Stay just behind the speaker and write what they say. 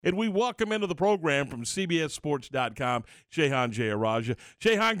And we welcome into the program from CBSSports.com, Shehan Jeyarajah.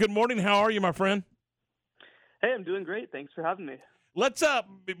 Shehan, good morning. How are you, my friend? Hey, I'm doing great. Thanks for having me. Let's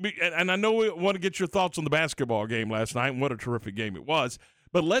and I know we want to get your thoughts on the basketball game last night and what a terrific game it was.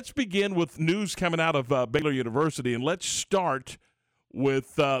 But let's begin with news coming out of Baylor University, and let's start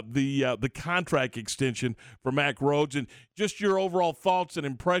with the contract extension for Mack Rhoades and just your overall thoughts and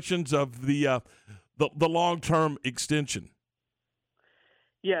impressions of the long-term extension.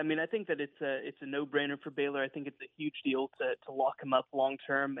 Yeah, I mean, I think that it's a no-brainer for Baylor. I think it's a huge deal to lock him up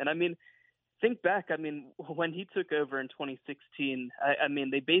long-term. And I mean, think back. I mean, when he took over in 2016, I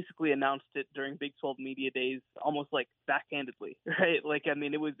mean, they basically announced it during Big 12 Media Days, almost like backhandedly, right? Like, I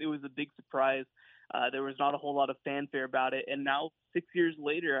mean, it was a big surprise. There was not a whole lot of fanfare about it. And now, 6 years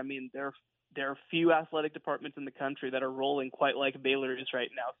later, I mean, there are few athletic departments in the country that are rolling quite like Baylor is right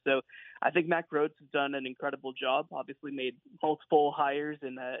now. So I think Mack Rhoades has done an incredible job, obviously made multiple hires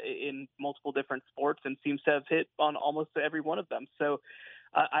in multiple different sports and seems to have hit on almost every one of them. So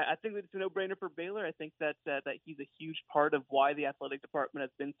I think that it's a no-brainer for Baylor. I think that he's a huge part of why the athletic department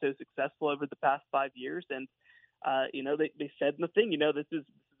has been so successful over the past 5 years. And, they said in the thing, this is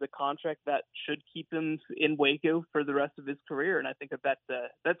a contract that should keep him in Waco for the rest of his career. And I think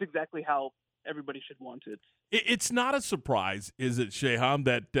that's exactly how everybody should want it. It's not a surprise, is it, Shehan,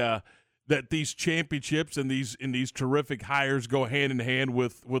 that these championships and these terrific hires go hand in hand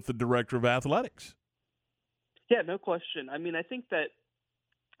with the director of athletics? Yeah, no question. I mean, I think that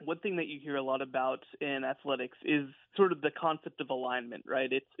one thing that you hear a lot about in athletics is sort of the concept of alignment,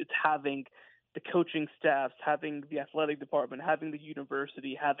 right? It's having the coaching staffs, having the athletic department, having the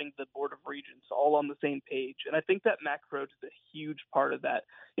university, having the board of regents all on the same page. And I think that Mack Rhoades is a huge part of that.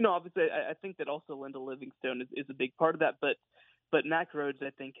 Obviously, I think that also Linda Livingstone is a big part of that, but Mack Rhoades, I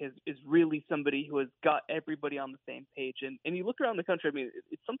think, is really somebody who has got everybody on the same page. And you look around the country, I mean,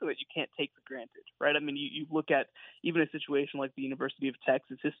 it's something that you can't take for granted, right? I mean, you look at even a situation like the University of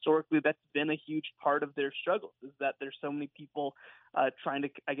Texas. Historically, that's been a huge part of their struggles, is that there's so many people trying to,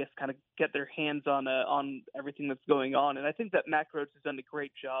 I guess, kind of get their hands on everything that's going on. And I think that Mack Rhoades has done a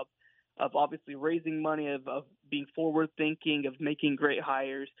great job of obviously raising money, of being forward-thinking, of making great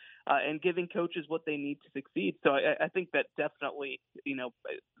hires, and giving coaches what they need to succeed. So I think that definitely,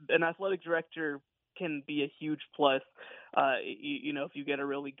 an athletic director can be a huge plus, if you get a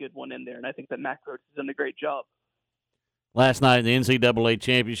really good one in there. And I think that Mack Rhoades has done a great job. Last night in the NCAA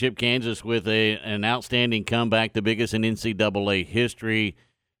championship, Kansas with an outstanding comeback, the biggest in NCAA history.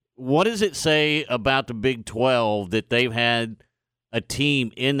 What does it say about the Big 12 that they've had a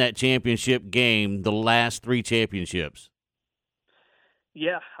team in that championship game the last three championships?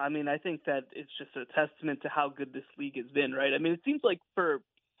 Yeah, I mean, I think that it's just a testament to how good this league has been, right? I mean, it seems like for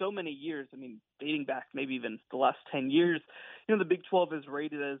so many years, I mean, dating back maybe even the last 10 years, the Big 12 is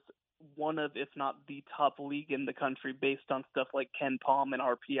rated as one of, if not the top league in the country based on stuff like Ken Palm and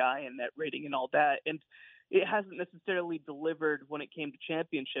RPI and net rating and all that. And it hasn't necessarily delivered when it came to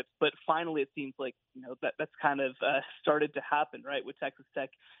championships, but finally it seems like, that's kind of started to happen, right, with Texas Tech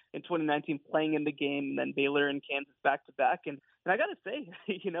in 2019 playing in the game, and then Baylor and Kansas back-to-back. And I got to say,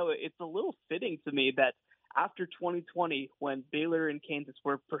 it's a little fitting to me that after 2020, when Baylor and Kansas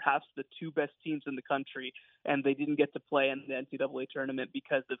were perhaps the two best teams in the country, and they didn't get to play in the NCAA tournament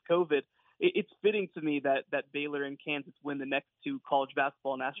because of COVID, it's fitting to me that Baylor and Kansas win the next two college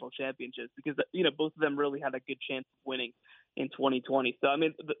basketball national championships, because both of them really had a good chance of winning in 2020. So I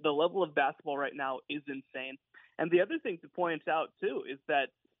mean, the level of basketball right now is insane. And the other thing to point out too is that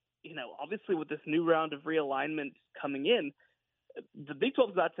obviously with this new round of realignment coming in, the Big 12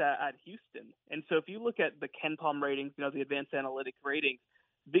 is about to add Houston. And so if you look at the Ken Palm ratings, the advanced analytic ratings,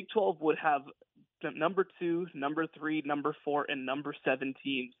 Big 12 would have number 2, number 3, number 4, and number 7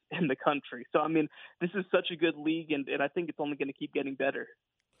 teams in the country. So, I mean, this is such a good league, and I think it's only going to keep getting better.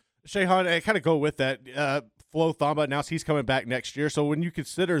 Shehan, I kind of go with that. Flo Thamba announced he's coming back next year. So when you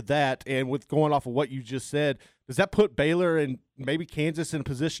consider that, and with going off of what you just said, does that put Baylor and maybe Kansas in a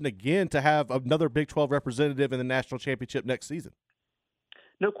position again to have another Big 12 representative in the national championship next season?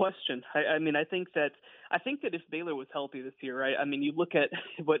 No question. I mean, I think that if Baylor was healthy this year, right? I mean, you look at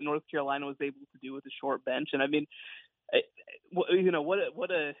what North Carolina was able to do with a short bench, and I mean,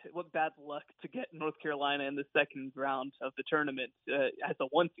 what bad luck to get North Carolina in the second round of the tournament as a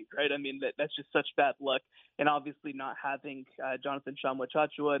 1 seed, right? I mean, that's just such bad luck, and obviously not having Jonathan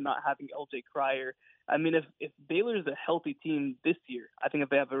Tchamwa-Tchatchoua, not having LJ Cryer. I mean, if Baylor's a healthy team this year, I think that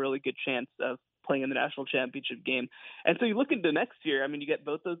they have a really good chance of playing in the national championship game. And so you look into next year, I mean, you get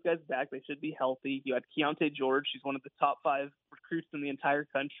both those guys back. They should be healthy. You had Keontae George. She's one of the top 5 recruits in the entire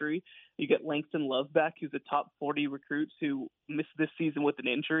country. You get Langston Love back, who's a top 40 recruit who missed this season with an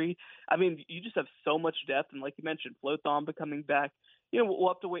injury. I mean, you just have so much depth. And like you mentioned, Flo Thamba coming back. We'll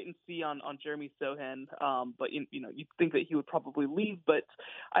have to wait and see on Jeremy Sohan. But, you'd think that he would probably leave. But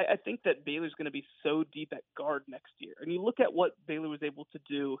I think that Baylor's going to be so deep at guard next year. And you look at what Baylor was able to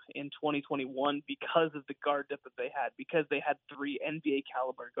do in 2021 because of the guard depth that they had, because they had 3 NBA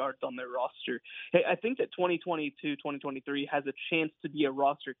caliber guards on their roster. I think that 2022, 2023 has a chance to be a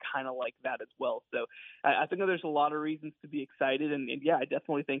roster kind of like that as well. So I think that there's a lot of reasons to be excited. And yeah, I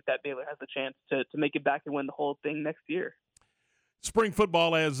definitely think that Baylor has a chance to make it back and win the whole thing next year. Spring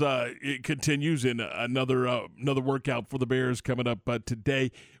football as it continues, in another workout for the Bears coming up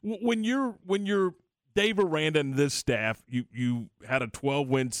today. When you're Dave Aranda and this staff, you had a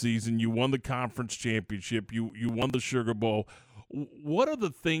 12-win season, you won the conference championship, you won the Sugar Bowl. What are the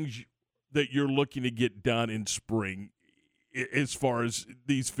things that you're looking to get done in spring as far as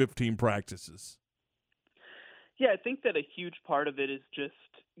these 15 practices? Yeah, I think that a huge part of it is just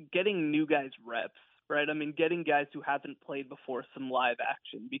getting new guys reps. Right. I mean, getting guys who haven't played before some live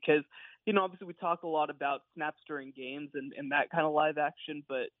action, because, obviously we talk a lot about snaps during games and that kind of live action.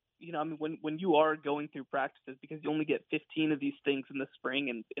 But, when you are going through practices, because you only get 15 of these things in the spring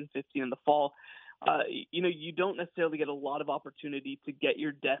and 15 in the fall, you don't necessarily get a lot of opportunity to get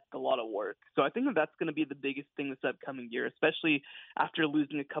your depth a lot of work. So I think that's going to be the biggest thing this upcoming year, especially after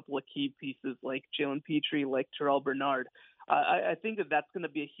losing a couple of key pieces like Jalen Petrie, like Terrell Bernard. I think that's going to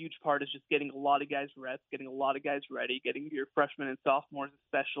be a huge part, is just getting a lot of guys reps, getting a lot of guys ready, getting your freshmen and sophomores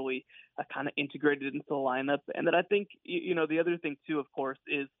especially kind of integrated into the lineup. And then I think, the other thing too, of course,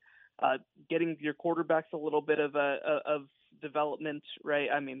 is getting your quarterbacks a little bit of development, right?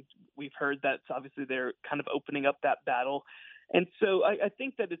 I mean, we've heard that obviously they're kind of opening up that battle. And so I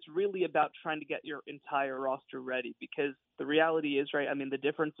think that it's really about trying to get your entire roster ready, because the reality is, right, I mean, the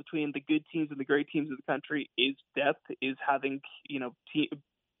difference between the good teams and the great teams of the country is depth, is having,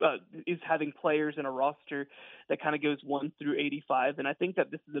 is having players in a roster that kind of goes 1 through 85. And I think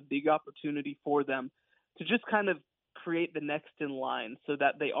that this is a big opportunity for them to just kind of create the next in line, so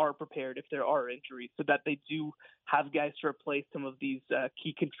that they are prepared if there are injuries, so that they do have guys to replace some of these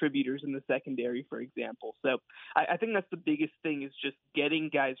key contributors in the secondary, for example. So I think that's the biggest thing, is just getting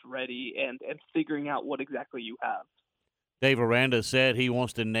guys ready and figuring out what exactly you have. Dave Aranda said he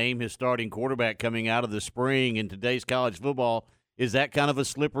wants to name his starting quarterback coming out of the spring. In today's college football, is that kind of a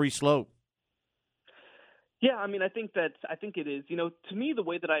slippery slope? Yeah, I mean, I think it is. To me, the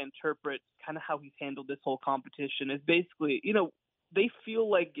way that I interpret kind of how he's handled this whole competition is basically, they feel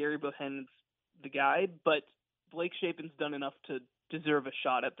like Gary Bohannon's the guy, but Blake Shapen's done enough to deserve a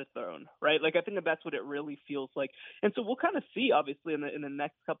shot at the throne, right? Like, I think that's what it really feels like. And so we'll kind of see, obviously, in the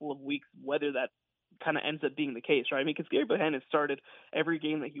next couple of weeks, whether that kind of ends up being the case, right? I mean, because Gary Bohannon started every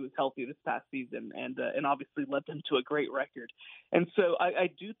game that he was healthy this past season, and obviously led them to a great record. And so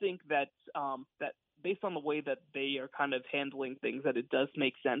I do think that that based on the way that they are kind of handling things, that it does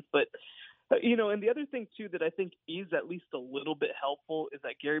make sense. But, and the other thing, too, that I think is at least a little bit helpful is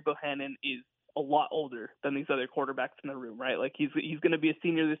that Gary Bohannon is a lot older than these other quarterbacks in the room, right? Like, he's going to be a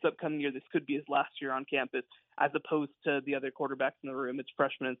senior this upcoming year. This could be his last year on campus, as opposed to the other quarterbacks in the room. It's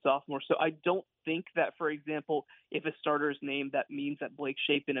freshmen and sophomores. So I don't think that, for example, if a starter is named, that means that Blake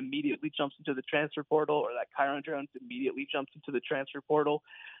Shapen immediately jumps into the transfer portal, or that Kyron Jones immediately jumps into the transfer portal.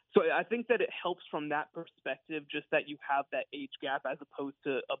 So I think that it helps from that perspective, just that you have that age gap as opposed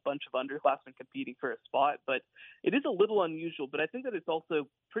to a bunch of underclassmen competing for a spot. But it is a little unusual, but I think that it's also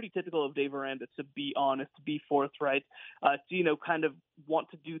pretty typical of Dave Aranda to be honest, to be forthright, to, kind of want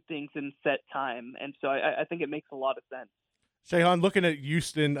to do things in set time. And so I think it makes a lot of sense. Shehan, looking at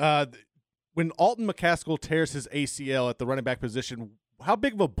Houston, when Alton McCaskill tears his ACL at the running back position, how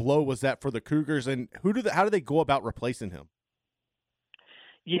big of a blow was that for the Cougars, and how do they go about replacing him?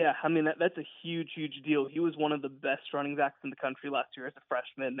 Yeah, I mean, that's a huge, huge deal. He was one of the best running backs in the country last year as a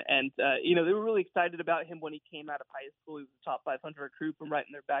freshman. And, they were really excited about him when he came out of high school. He was a top 500 recruit from right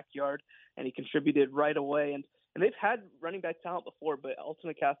in their backyard, and he contributed right away. And they've had running back talent before, but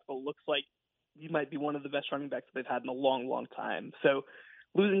Alton McCaskill looks like he might be one of the best running backs they've had in a long, long time. So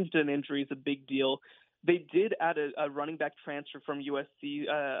losing to an injury is a big deal. They did add a running back transfer from USC,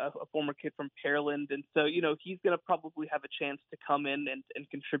 a former kid from Pearland. And so, he's going to probably have a chance to come in and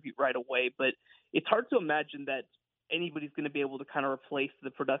contribute right away. But it's hard to imagine that anybody's going to be able to kind of replace the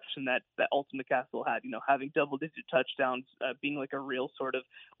production that Alton McCaskill had, having double-digit touchdowns, being like a real sort of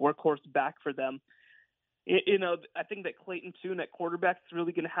workhorse back for them. I think that Clayton Tune at quarterback is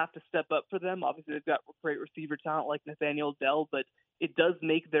really going to have to step up for them. Obviously, they've got great receiver talent like Nathaniel Dell, but it does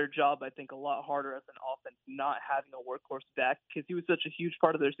make their job, I think, a lot harder as an offense not having a workhorse back because he was such a huge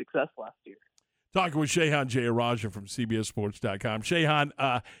part of their success last year. Talking with Shehan Jeyarajah from CBSSports.com.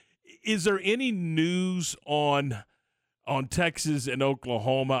 Shehan, is there any news on Texas and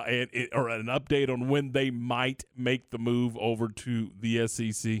Oklahoma or an update on when they might make the move over to the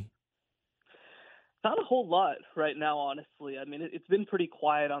SEC? Not a whole lot right now, honestly. I mean, it's been pretty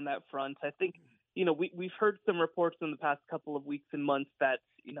quiet on that front. I think, we've heard some reports in the past couple of weeks and months that,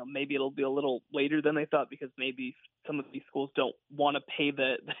 maybe it'll be a little later than they thought because maybe some of these schools don't want to pay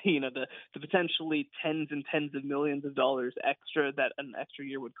the potentially tens and tens of millions of dollars extra that an extra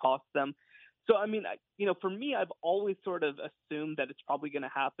year would cost them. So, I mean, for me, I've always sort of assumed that it's probably going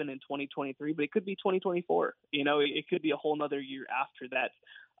to happen in 2023, but it could be 2024. It could be a whole nother year after that.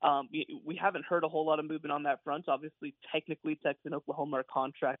 We haven't heard a whole lot of movement on that front. Obviously, technically, Texas and Oklahoma are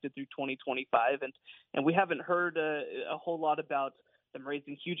contracted through 2025, and we haven't heard a whole lot about them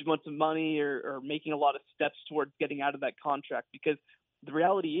raising huge amounts of money or making a lot of steps towards getting out of that contract. Because the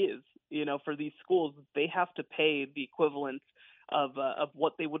reality is, for these schools, they have to pay the equivalent of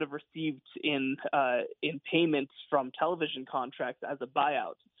what they would have received in payments from television contracts as a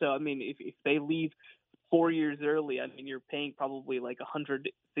buyout. So, I mean, if they leave 4 years early, I mean, you're paying probably like $160,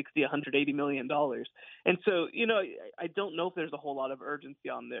 $180 million. And so, I don't know if there's a whole lot of urgency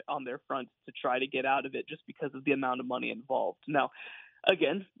on their front to try to get out of it just because of the amount of money involved. Now,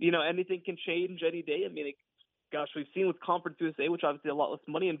 again, anything can change any day. I mean, we've seen with Conference USA, which obviously a lot less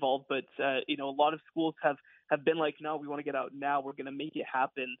money involved, but, a lot of schools have been like, no, we want to get out now. We're going to make it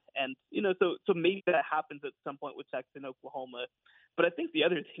happen. And, so maybe that happens at some point with Texas and Oklahoma. But I think the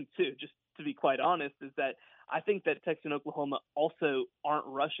other thing, too, just to be quite honest, is that I think that Texas and Oklahoma also aren't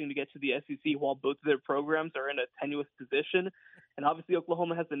rushing to get to the SEC while both of their programs are in a tenuous position. And obviously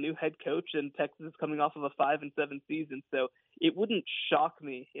Oklahoma has a new head coach and Texas is coming off of a 5-7 season. So it wouldn't shock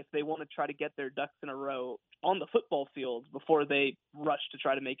me if they want to try to get their ducks in a row on the football field before they rush to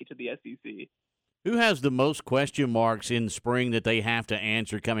try to make it to the SEC. Who has the most question marks in spring that they have to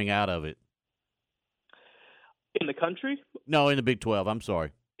answer coming out of it? In the country? No, in the Big 12. I'm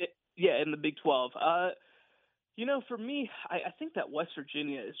sorry. In the Big 12. For me, I think that West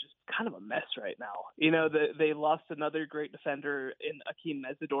Virginia is just kind of a mess right now. They lost another great defender in Akeem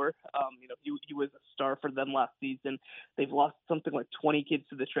Mesidor. He was a star for them last season. They've lost something like 20 kids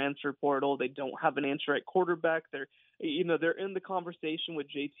to the transfer portal. They don't have an answer at quarterback. They're in the conversation with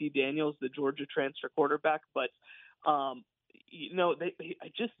JT Daniels, the Georgia transfer quarterback, but I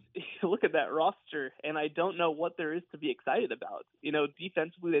just look at that roster and I don't know what there is to be excited about.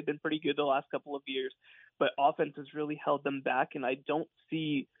 Defensively, they've been pretty good the last couple of years, but offense has really held them back. And I don't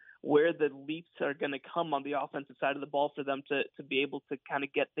see where the leaps are going to come on the offensive side of the ball for them to be able to kind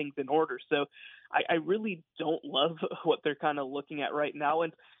of get things in order. So I really don't love what they're kind of looking at right now.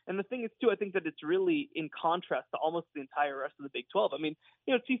 And the thing is, too, I think that it's really in contrast to almost the entire rest of the Big 12. I mean,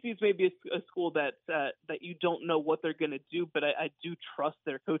 TCU is maybe a school that you don't know what they're going to do, but I do trust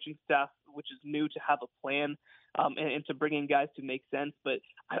their coaching staff, which is new, to have a plan and to bring in guys to make sense. But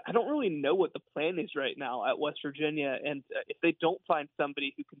I don't really know what the plan is right now at West Virginia. And if they don't find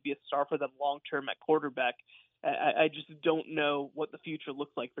somebody who can be a star for them long-term at quarterback, I just don't know what the future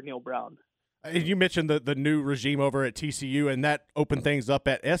looks like for Neil Brown. You mentioned the new regime over at TCU, and that opened things up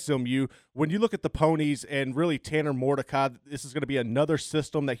at SMU. When you look at the Ponies and really Tanner Mordecai, this is going to be another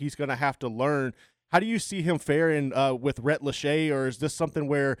system that he's going to have to learn. How do you see him faring with Rhett Lashlee, or is this something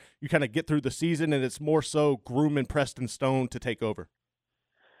where you kind of get through the season and it's more so grooming Preston Stone to take over?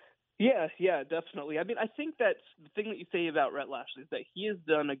 Yeah, definitely. I mean, I think that the thing that you say about Rhett Lashlee is that he has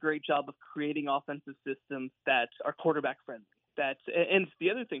done a great job of creating offensive systems that are quarterback friendly. And the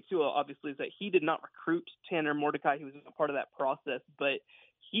other thing, too, obviously, is that he did not recruit Tanner Mordecai. He was a part of that process. But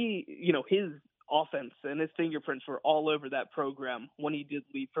his offense and his fingerprints were all over that program when he did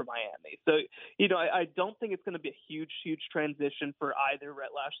leave for Miami. So, I don't think it's going to be a huge transition for either Rhett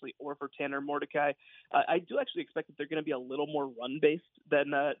Lashlee or for Tanner Mordecai. I do actually expect that they're going to be a little more run-based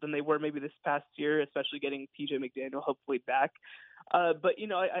than they were maybe this past year, especially getting TJ McDaniel hopefully back. But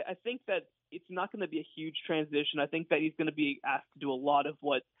I think that it's not going to be a huge transition. I think that he's going to be asked to do a lot of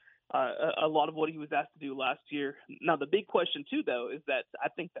what he was asked to do last year. Now, the big question, too, though, is that I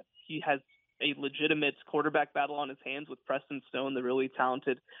think that he has a legitimate quarterback battle on his hands with Preston Stone, the really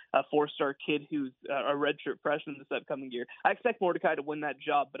talented four-star kid who's a redshirt freshman this upcoming year. I expect Mordecai to win that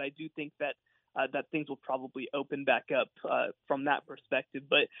job, but I do think that things will probably open back up from that perspective.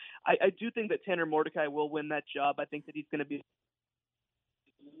 But I do think that Tanner Mordecai will win that job. I think that he's going to be –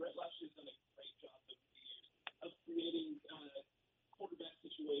 Rhett Lashlee's done a great job over the years creating quarterback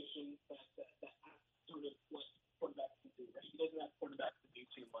situations that ask sort of what quarterbacks can do. Right? He doesn't have quarterbacks to do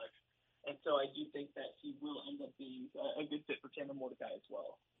too much. And so I do think that he will end up being a good fit for Tanner Mordeci as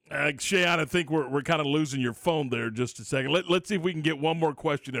well. Shehan, I think we're kind of losing your phone there just a second. Let's see if we can get one more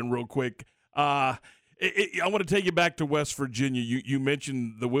question in real quick. I want to take you back to West Virginia. You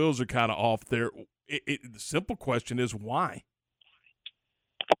mentioned the wheels are kind of off there. The simple question is why?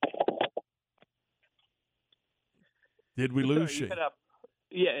 Did we lose Shea?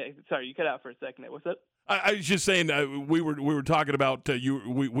 Sorry, you cut out for a second. What's up? I was just saying we were talking about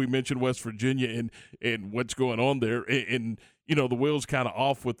we mentioned West Virginia and what's going on there, and the wheels kind of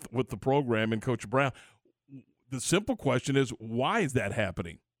off with the program and Coach Brown. The simple question is, why is that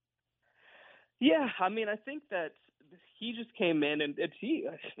happening? Yeah, I mean, I think that he just came in and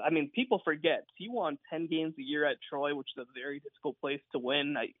people forget he won 10 games a year at Troy, which is a very difficult place to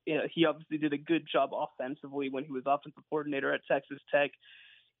win. He obviously did a good job offensively when he was offensive coordinator at Texas Tech.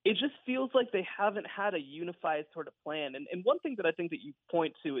 It just feels like they haven't had a unified sort of plan. And one thing that I think that you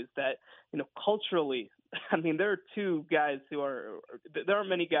point to is that, culturally, I mean, there aren't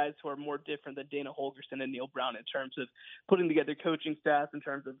many guys who are more different than Dana Holgorsen and Neil Brown in terms of putting together coaching staff, in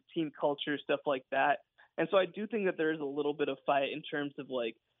terms of team culture, stuff like that. And so I do think that there is a little bit of fight in terms of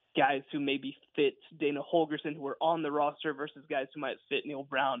like guys who maybe fit Dana Holgorsen who are on the roster versus guys who might fit Neil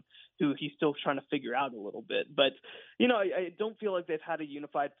Brown, who he's still trying to figure out a little bit. But, I don't feel like they've had a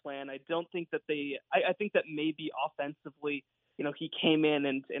unified plan. I don't think that I think that maybe offensively, he came in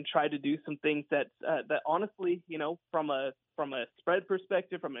and tried to do some things that honestly, from a spread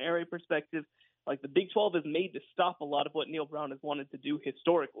perspective, from an area perspective, like the Big 12 is made to stop a lot of what Neil Brown has wanted to do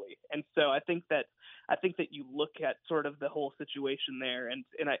historically. And so I think that you look at sort of the whole situation there, and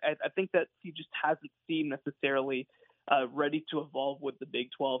I think that he just hasn't seemed necessarily ready to evolve with the Big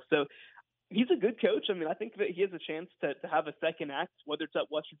 12. So he's a good coach. I mean, I think that he has a chance to have a second act, whether it's at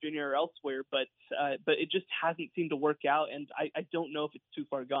West Virginia or elsewhere, but it just hasn't seemed to work out, and I don't know if it's too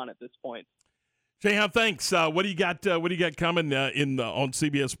far gone at this point. Shehan, thanks. What do you got coming on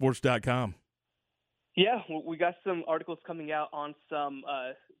CBSSports.com? Yeah, we got some articles coming out on some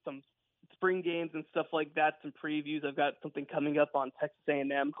spring games and stuff like that, some previews. I've got something coming up on Texas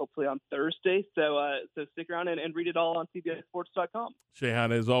A&M, hopefully on Thursday. So stick around and read it all on CBSSports.com.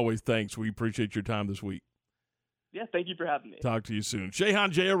 Shehan, as always, thanks. We appreciate your time this week. Yeah, thank you for having me. Talk to you soon.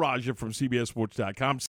 Shehan Jeyarajah from CBSSports.com.